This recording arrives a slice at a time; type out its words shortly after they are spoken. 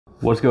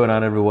What's going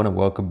on, everyone, and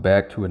welcome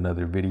back to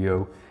another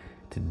video.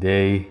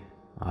 Today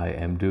I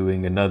am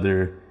doing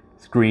another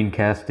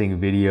screencasting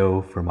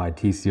video for my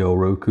TCL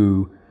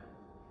Roku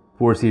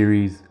 4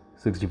 Series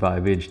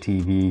 65-inch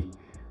TV.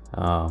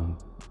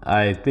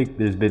 I think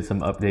there's been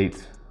some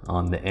updates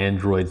on the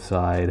Android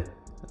side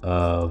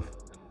of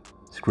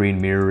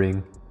screen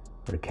mirroring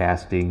or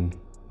casting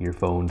your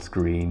phone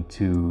screen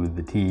to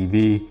the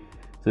TV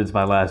since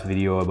my last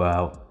video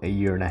about a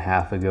year and a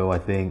half ago, I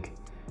think.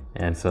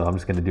 And so I'm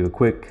just going to do a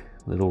quick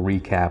little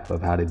recap of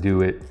how to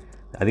do it.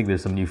 I think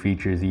there's some new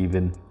features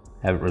even.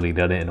 Haven't really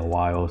done it in a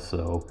while,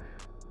 so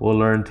we'll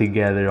learn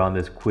together on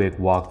this quick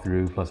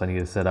walkthrough. Plus I need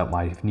to set up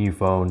my new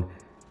phone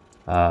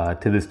to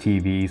this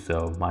TV,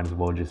 so might as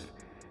well just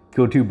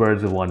kill two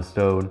birds with one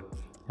stone.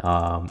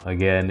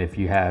 Again, if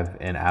you have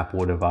an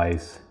Apple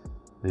device,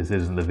 this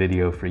isn't the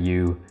video for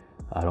you.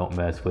 I don't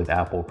mess with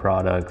Apple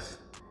products,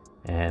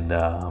 and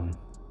I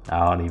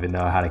don't even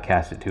know how to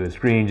cast it to a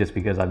screen just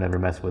because I've never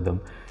messed with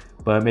them.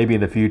 But maybe in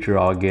the future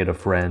I'll get a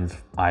friend's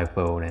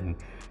iPhone and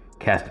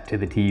cast it to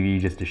the TV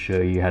just to show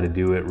you how to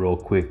do it real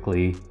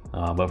quickly.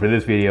 But for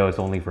this video, it's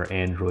only for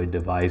Android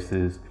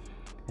devices.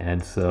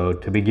 And so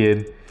to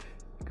begin,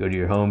 go to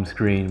your home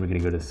screen. We're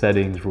gonna go to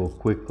settings real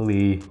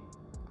quickly.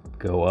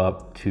 Go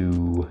up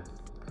to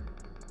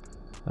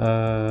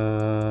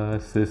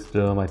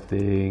system, I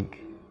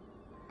think.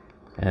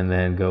 And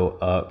then go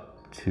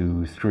up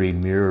to screen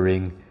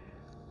mirroring.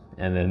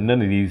 And then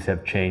none of these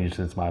have changed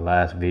since my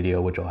last video,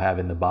 which I'll have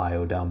in the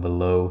bio down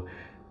below.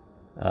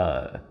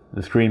 The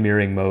screen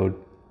mirroring mode,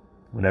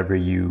 whenever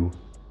you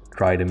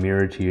try to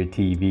mirror to your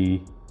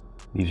TV,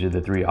 these are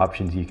the three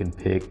options you can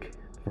pick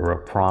for a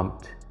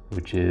prompt,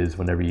 which is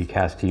whenever you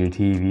cast to your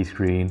TV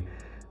screen,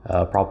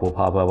 a prompt will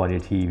pop up on your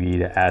TV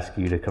to ask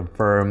you to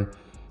confirm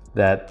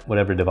that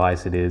whatever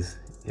device it is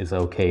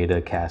okay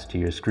to cast to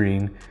your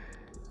screen.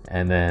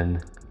 And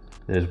then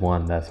there's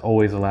one that's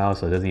always allowed,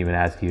 so it doesn't even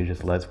ask you, it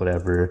just lets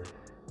whatever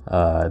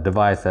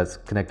device that's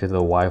connected to the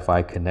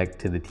Wi-Fi connect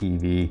to the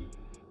TV,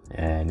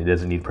 and it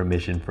doesn't need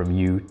permission from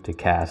you to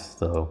cast.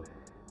 So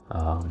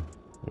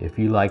if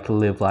you like to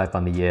live life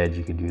on the edge,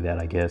 you can do that,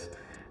 I guess.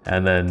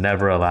 And then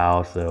never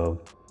allow, so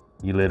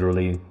you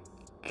literally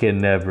can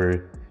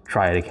never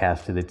try to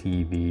cast to the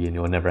TV, and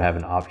you'll never have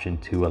an option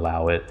to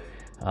allow it.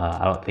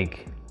 I don't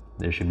think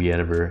there should be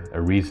ever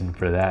a reason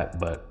for that,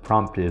 but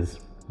prompt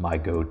is my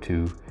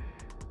go-to.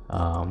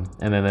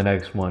 And then the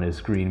next one is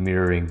screen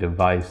mirroring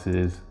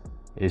devices.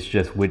 It's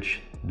just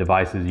which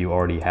devices you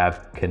already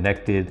have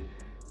connected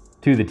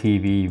to the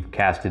TV you've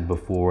casted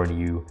before, and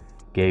you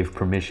gave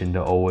permission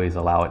to always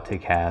allow it to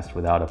cast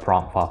without a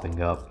prompt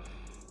popping up.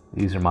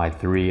 These are my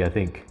three. I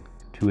think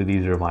two of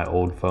these are my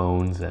old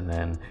phones, and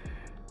then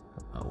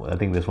I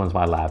think this one's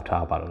my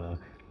laptop. I don't know.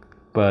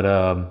 But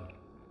I'm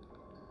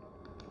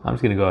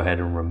just gonna go ahead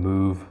and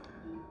remove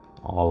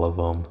all of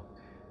them.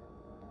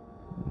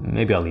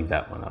 Maybe I'll leave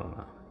that one, I don't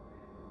know.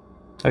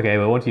 Okay,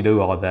 but once you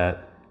do all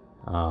that,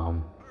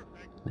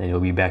 then you'll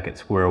be back at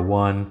square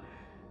one,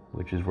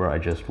 which is where I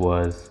just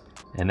was.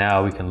 And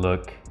now we can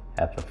look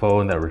at the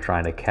phone that we're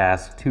trying to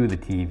cast to the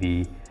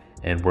TV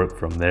and work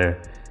from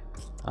there.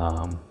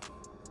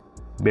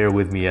 Bear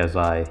with me as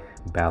I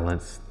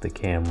balance the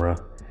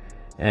camera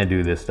and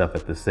do this stuff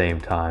at the same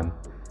time.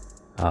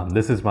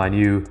 This is my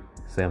new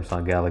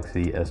Samsung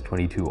Galaxy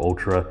S22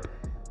 Ultra.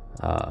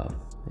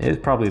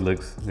 It probably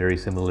looks very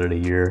similar to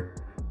your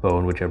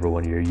phone, whichever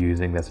one you're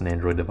using that's an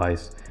Android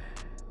device.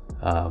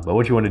 But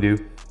what you want to do,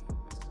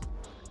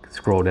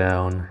 scroll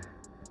down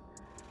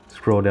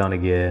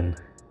again.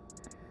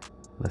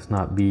 Let's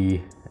not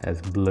be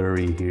as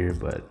blurry here,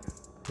 but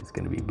it's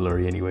going to be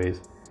blurry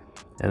anyways.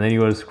 And then you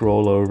want to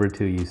scroll over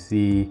till you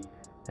see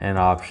an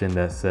option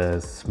that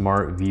says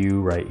Smart View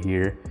right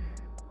here.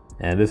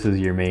 And this is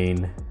your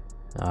main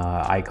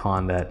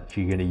icon that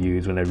you're going to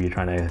use whenever you're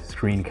trying to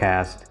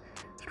screencast,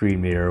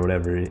 screen mirror,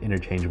 whatever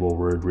interchangeable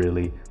word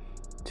really,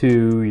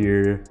 to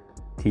your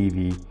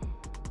TV.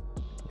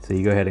 So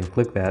you go ahead and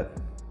click that.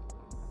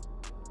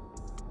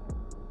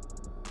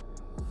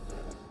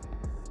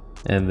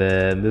 And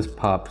then this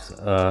pops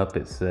up.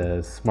 It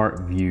says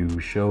Smart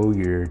View. Show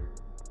your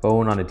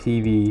phone on a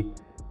TV,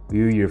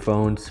 view your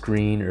phone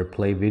screen, or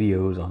play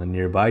videos on a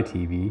nearby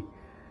TV.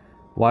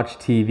 Watch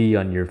TV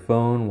on your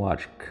phone.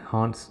 Watch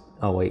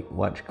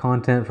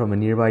content from a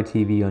nearby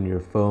TV on your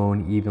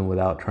phone even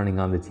without turning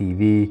on the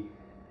TV.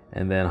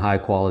 And then high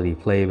quality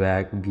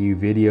playback. View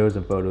videos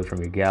and photos from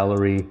your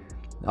gallery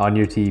on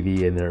your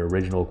TV in their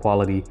original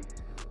quality.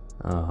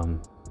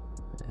 And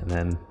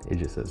then it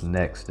just says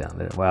next down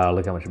there. Wow,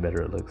 look how much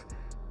better it looks.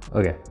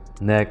 Okay,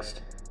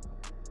 next.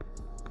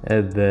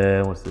 And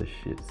then what's this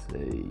shit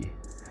say?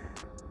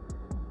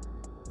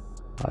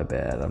 My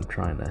bad, I'm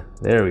trying to,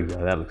 there we go,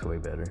 that looks way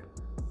better.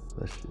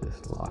 Let's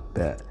just lock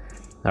that.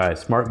 All right,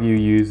 Smart View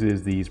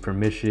uses these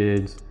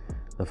permissions.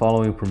 The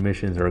following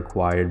permissions are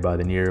required by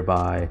the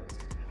nearby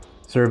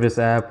service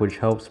app, which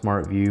helps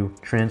Smart View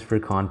transfer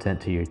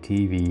content to your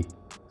TV.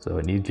 So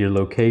it needs your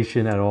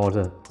location at all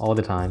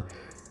the time.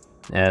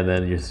 And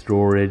then your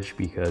storage,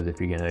 because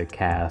if you're gonna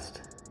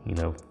cast you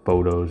know,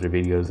 photos or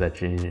videos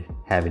that you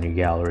have in your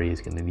gallery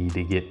is going to need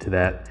to get to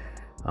that.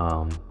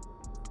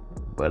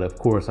 But of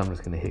course, I'm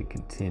just going to hit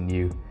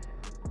continue.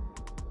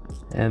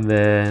 And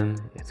then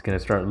it's going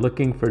to start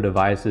looking for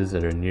devices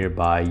that are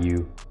nearby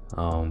you.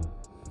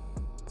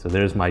 So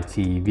there's my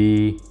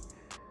TV.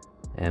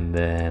 And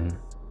then,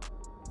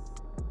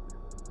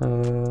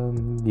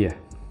 yeah.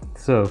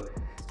 So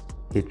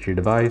hit your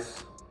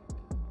device.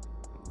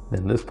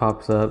 Then this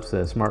pops up,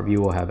 says SmartView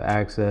will have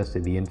access to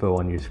the info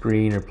on your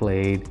screen or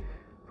played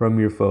from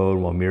your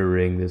phone while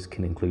mirroring. This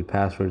can include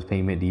passwords,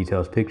 payment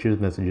details, pictures,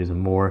 messages,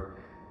 and more.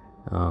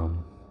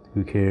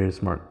 Who cares?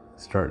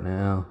 Start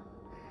now.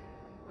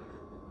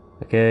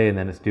 Okay, and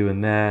then it's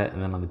doing that.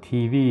 And then on the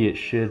TV, it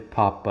should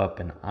pop up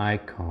an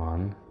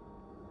icon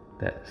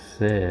that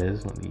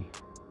says, let me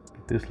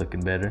get this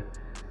looking better.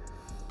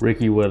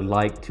 Ricky would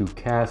like to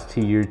cast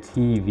to your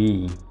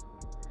TV.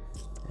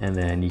 And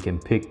then you can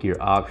pick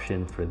your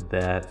option for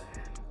that.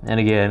 And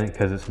again,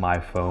 because it's my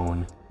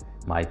phone,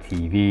 my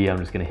TV, I'm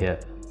just gonna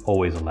hit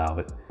always allow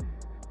it.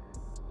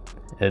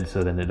 And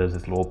so then it does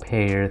this little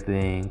pair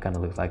thing, kind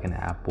of looks like an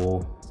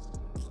apple.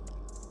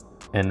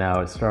 And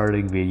now it's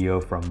starting video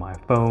from my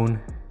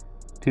phone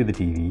to the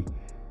TV.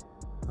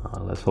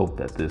 Let's hope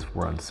that this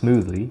runs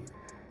smoothly.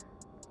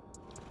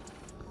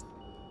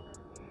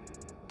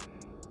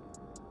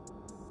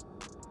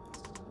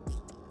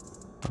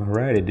 All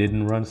right, it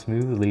didn't run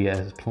smoothly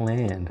as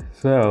planned.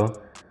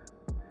 So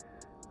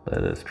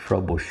let us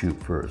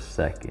troubleshoot for a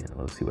second.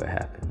 Let's see what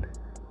happened.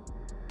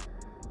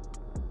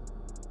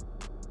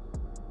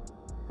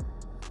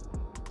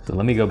 So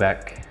let me go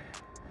back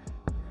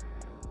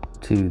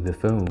to the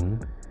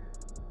phone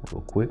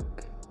real quick.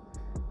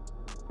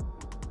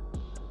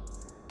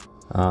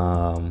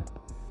 So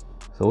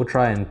we'll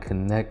try and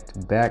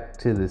connect back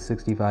to the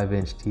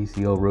 65-inch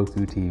TCL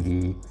Roku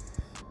TV.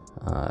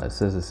 It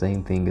says the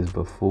same thing as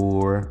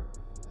before.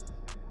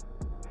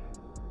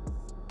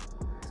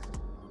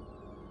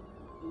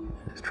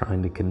 It's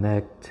trying to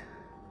connect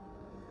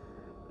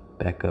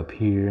back up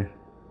here.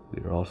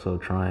 We're also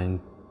trying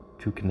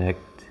to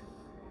connect.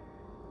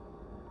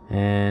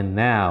 And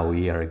now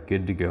we are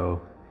good to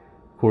go.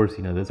 Of course,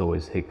 you know, there's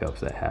always hiccups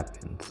that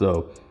happen.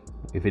 So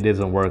if it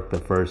doesn't work the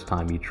first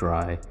time you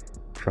try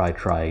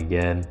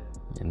again,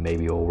 and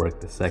maybe it'll work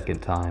the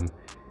second time.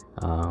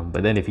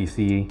 But then if you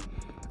see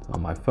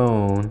on my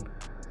phone,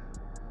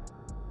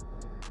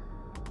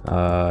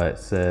 it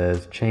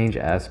says change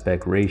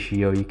aspect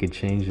ratio. You could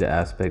change the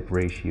aspect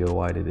ratio.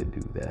 Why did it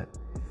do that?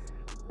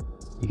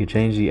 You could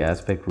change the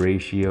aspect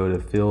ratio to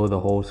fill the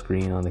whole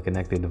screen on the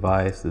connected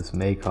device. This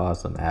may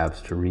cause some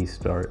apps to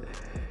restart.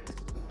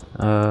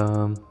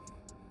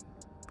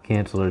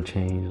 Cancel or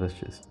change. Let's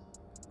just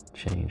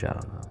change. I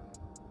don't know.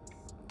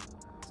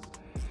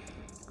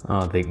 I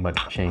don't think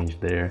much changed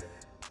there,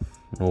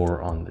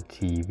 nor on the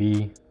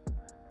TV.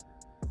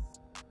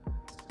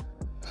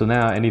 So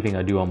now anything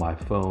I do on my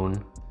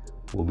phone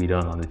will be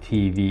done on the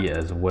TV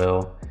as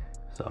well.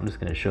 So I'm just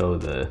going to show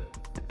the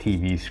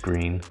TV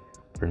screen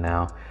for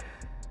now.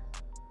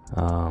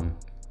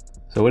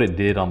 So what it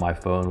did on my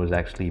phone was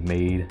actually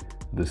made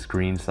the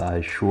screen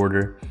size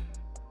shorter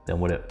than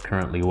what it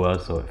currently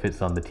was, so it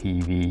fits on the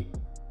TV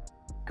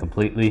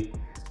completely.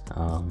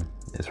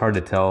 It's hard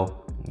to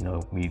tell, you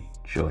know, me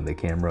showing the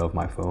camera of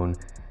my phone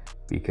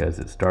because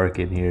it's dark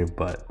in here,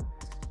 but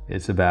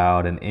it's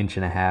about 1.5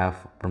 inches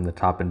from the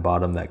top and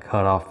bottom that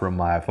cut off from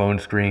my phone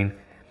screen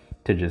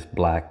to just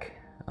black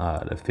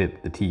to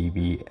fit the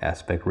TV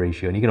aspect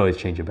ratio. And you can always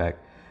change it back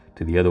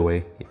to the other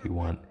way if you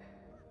want.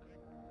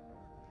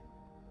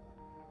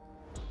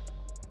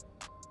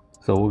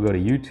 So we'll go to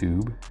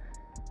YouTube,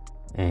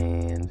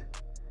 and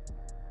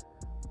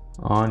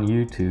on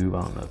YouTube,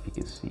 I don't know if you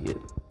can see it.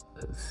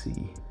 Let's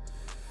see.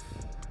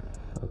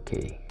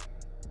 Okay.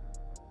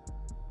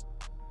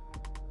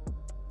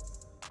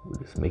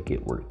 We'll just make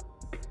it work.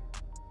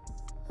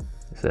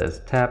 It says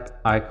tap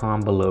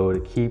icon below to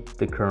keep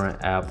the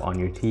current app on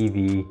your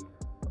TV.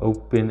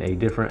 Open a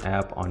different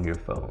app on your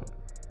phone.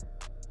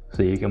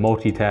 So you can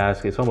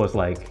multitask. It's almost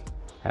like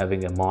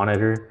having a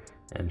monitor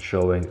and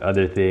showing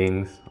other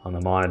things on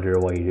the monitor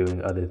while you're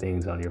doing other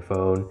things on your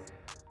phone.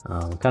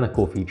 Kind of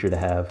cool feature to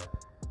have,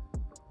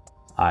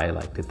 I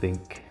like to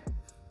think.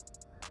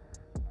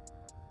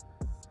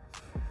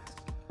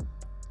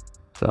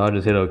 So I'll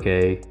just hit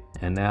OK,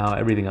 and now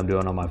everything I'm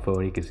doing on my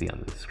phone you can see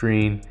on the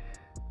screen.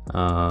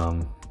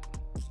 So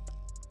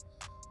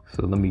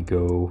let me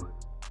go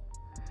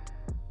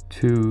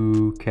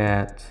to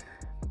cat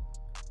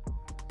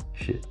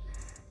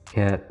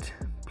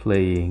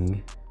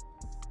playing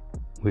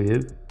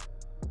with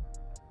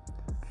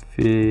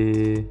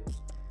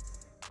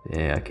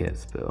I can't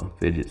spell,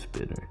 fidget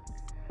spinner.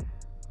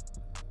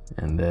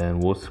 And then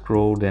we'll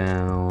scroll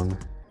down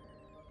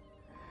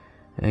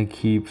and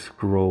keep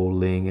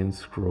scrolling and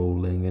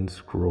scrolling and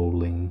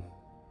scrolling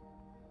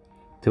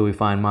till we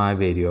find my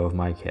video of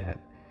my cat.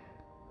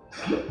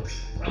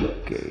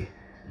 Okay.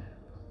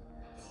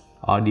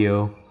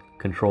 Audio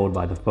controlled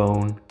by the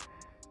phone,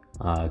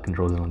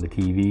 controls it on the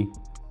TV.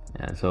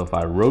 And so if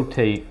I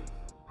rotate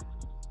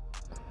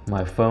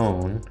my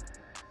phone,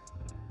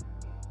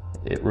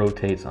 it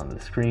rotates on the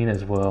screen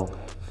as well,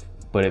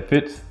 but it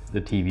fits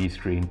the TV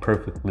screen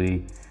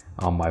perfectly.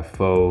 On my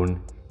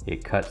phone,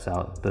 it cuts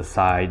out the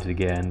sides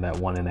again, that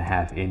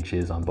 1.5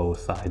 inches on both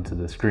sides of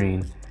the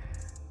screen.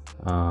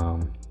 A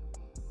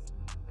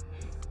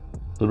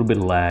little bit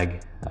of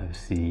lag I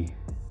see,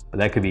 but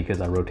that could be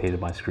because I rotated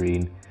my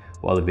screen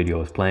while the video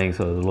was playing,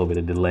 so there's a little bit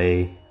of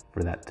delay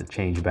for that to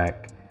change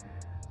back.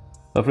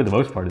 But for the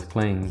most part, it's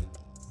playing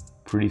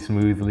pretty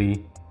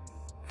smoothly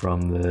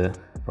from the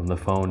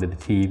phone to the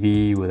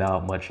TV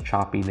without much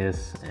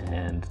choppiness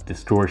and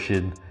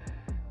distortion.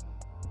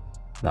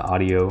 The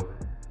audio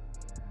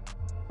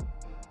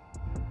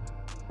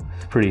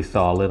is pretty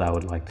solid, I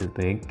would like to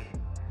think.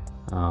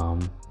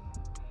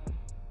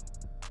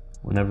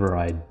 Whenever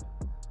I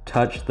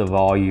touch the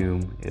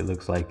volume, it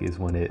looks like is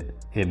when it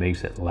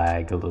makes it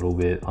lag a little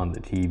bit on the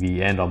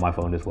TV and on my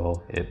phone as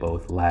well. It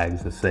both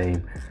lags the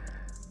same.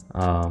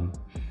 But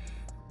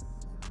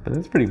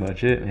that's pretty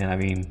much it, man. I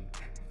mean,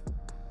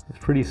 it's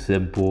pretty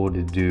simple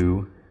to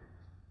do.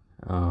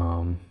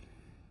 Let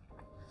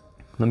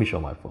me show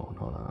my phone,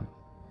 hold on.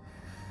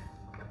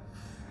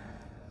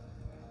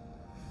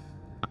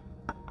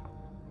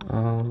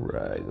 All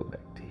right, go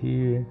back to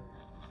here.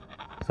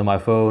 So my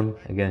phone,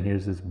 again,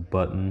 here's this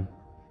button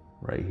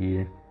right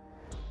here.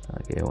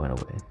 Okay, it went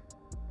away.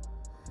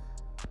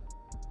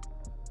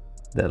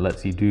 That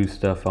lets you do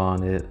stuff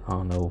on it. I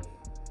don't know.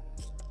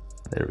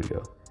 There we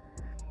go.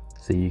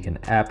 So you can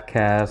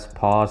appcast,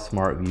 pause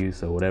smart view,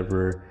 so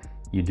whatever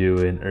you're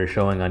doing or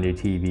showing on your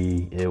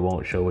TV, it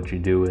won't show what you're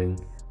doing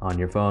on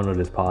your phone. It'll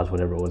just pause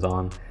whatever was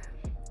on.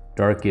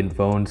 Darken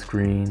phone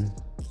screen.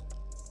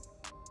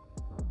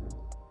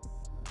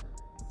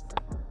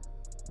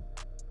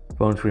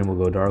 Phone screen will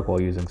go dark while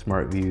using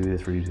smart view.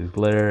 This reduces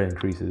glare,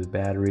 increases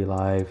battery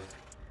life.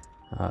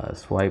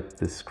 Swipe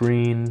the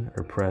screen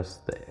or press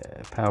the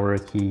power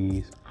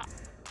keys.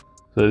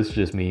 So this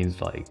just means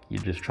like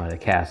you're just trying to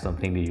cast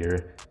something to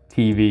your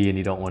TV and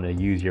you don't want to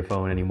use your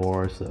phone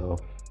anymore. So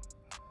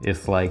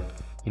it's like,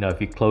 you know,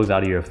 if you close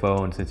out of your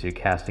phone, since you're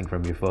casting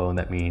from your phone,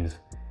 that means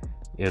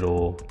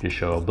it'll just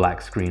show a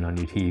black screen on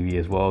your TV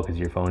as well because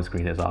your phone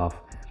screen is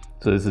off.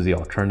 So this is the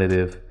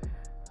alternative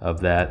of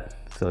that.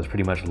 So it's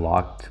pretty much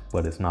locked,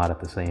 but it's not at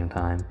the same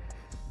time.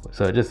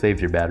 So it just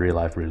saves your battery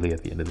life really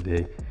at the end of the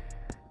day.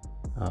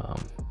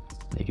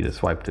 You can just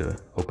swipe to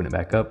open it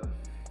back up.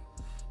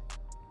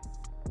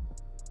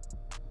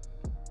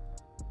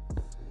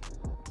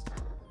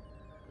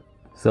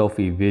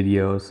 Selfie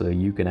video, so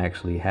you can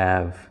actually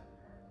have,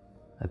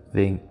 I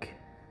think,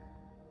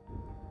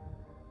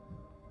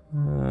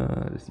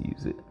 just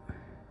use it.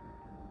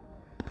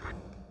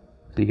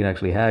 So you can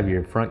actually have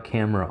your front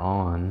camera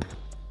on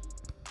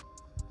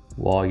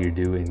while you're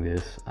doing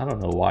this. I don't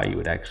know why you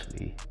would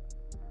actually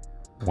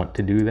want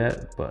to do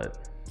that,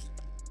 but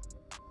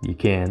you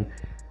can.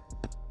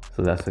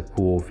 So that's a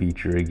cool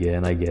feature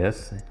again, I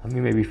guess. I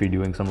mean, maybe if you're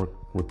doing some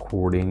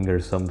recording or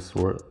some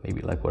sort,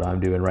 maybe like what I'm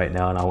doing right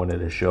now, and I wanted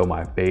to show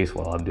my face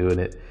while I'm doing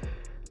it,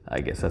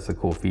 I guess that's a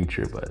cool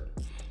feature. But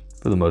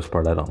for the most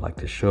part, I don't like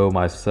to show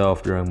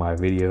myself during my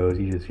videos.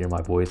 You just hear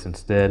my voice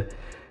instead.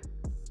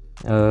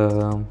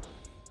 But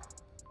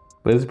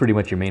this is pretty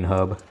much your main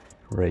hub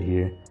right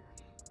here.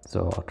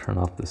 So I'll turn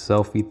off the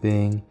selfie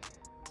thing.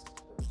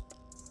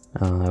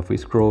 If we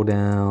scroll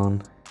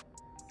down,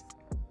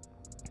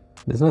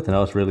 there's nothing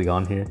else really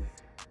on here.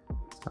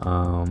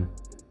 I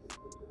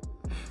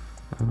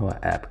don't know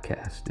what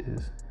appcast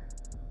is.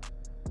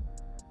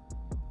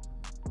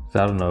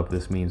 So I don't know if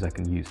this means I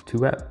can use 2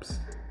 apps.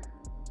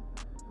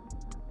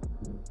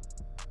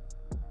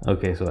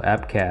 Okay, so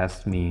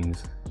appcast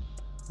means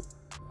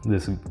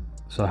this.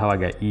 So how I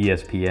got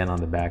ESPN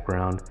on the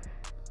background,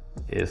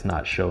 it's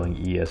not showing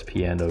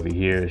ESPN over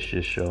here. It's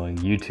just showing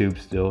YouTube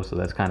still. So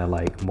that's kind of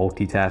like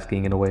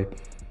multitasking in a way.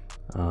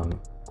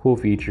 Cool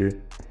feature,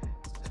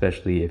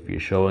 especially if you're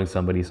showing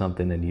somebody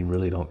something and you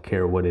really don't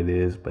care what it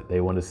is, but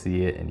they want to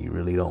see it and you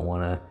really don't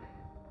want to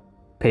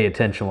pay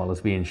attention while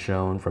it's being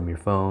shown from your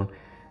phone.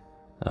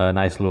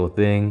 Nice little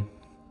thing.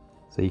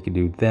 So you can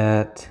do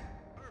that.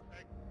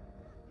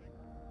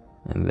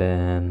 And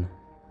then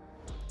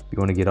if you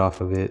want to get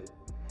off of it,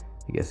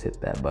 I guess hit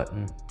that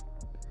button.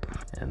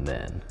 And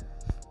then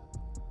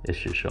it's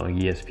just showing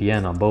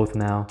ESPN on both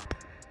now.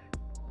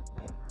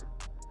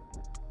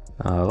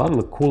 A lot of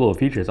the cool little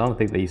features. I don't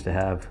think they used to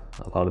have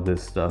a lot of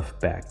this stuff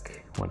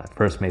back when I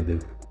first made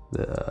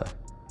the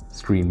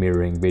screen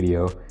mirroring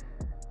video.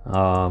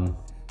 And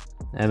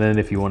then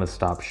if you want to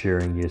stop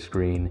sharing your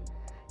screen,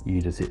 you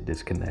just hit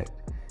disconnect.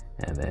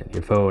 And then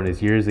your phone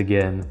is yours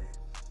again.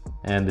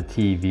 And the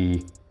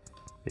TV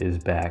is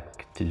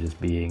back to just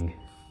being,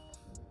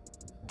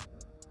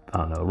 I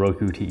don't know,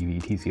 Roku TV,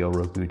 TCL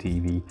Roku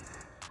TV.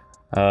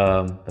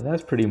 But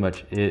that's pretty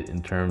much it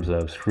in terms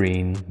of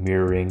screen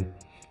mirroring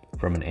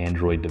from an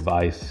Android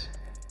device.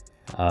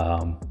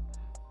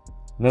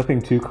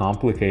 Nothing too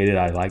complicated,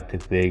 I like to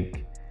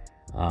think.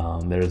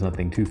 There's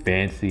nothing too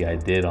fancy I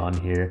did on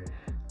here.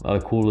 A lot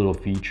of cool little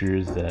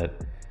features that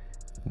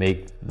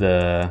make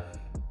the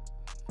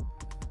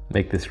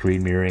make the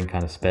screen mirroring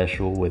kind of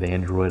special with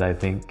Android, I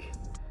think.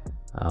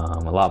 A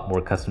lot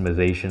more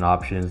customization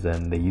options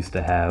than they used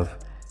to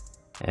have.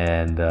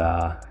 And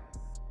I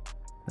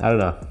don't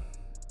know,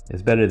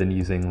 it's better than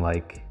using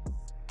like,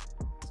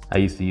 I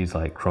used to use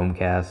like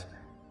Chromecast.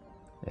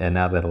 And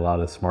now that a lot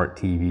of smart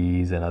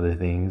TVs and other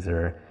things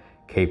are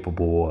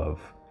capable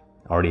of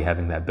already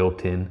having that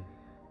built in,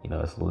 you know,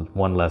 it's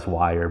one less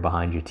wire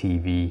behind your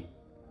TV,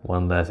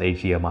 one less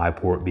HDMI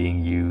port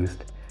being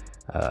used.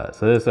 So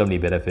there's so many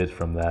benefits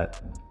from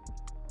that.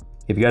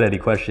 If you got any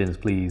questions,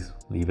 please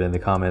leave it in the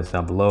comments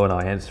down below and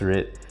I'll answer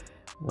it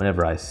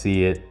whenever I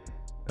see it.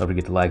 Don't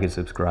forget to like and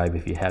subscribe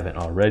if you haven't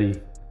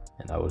already,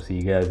 and I will see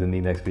you guys in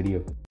the next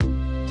video.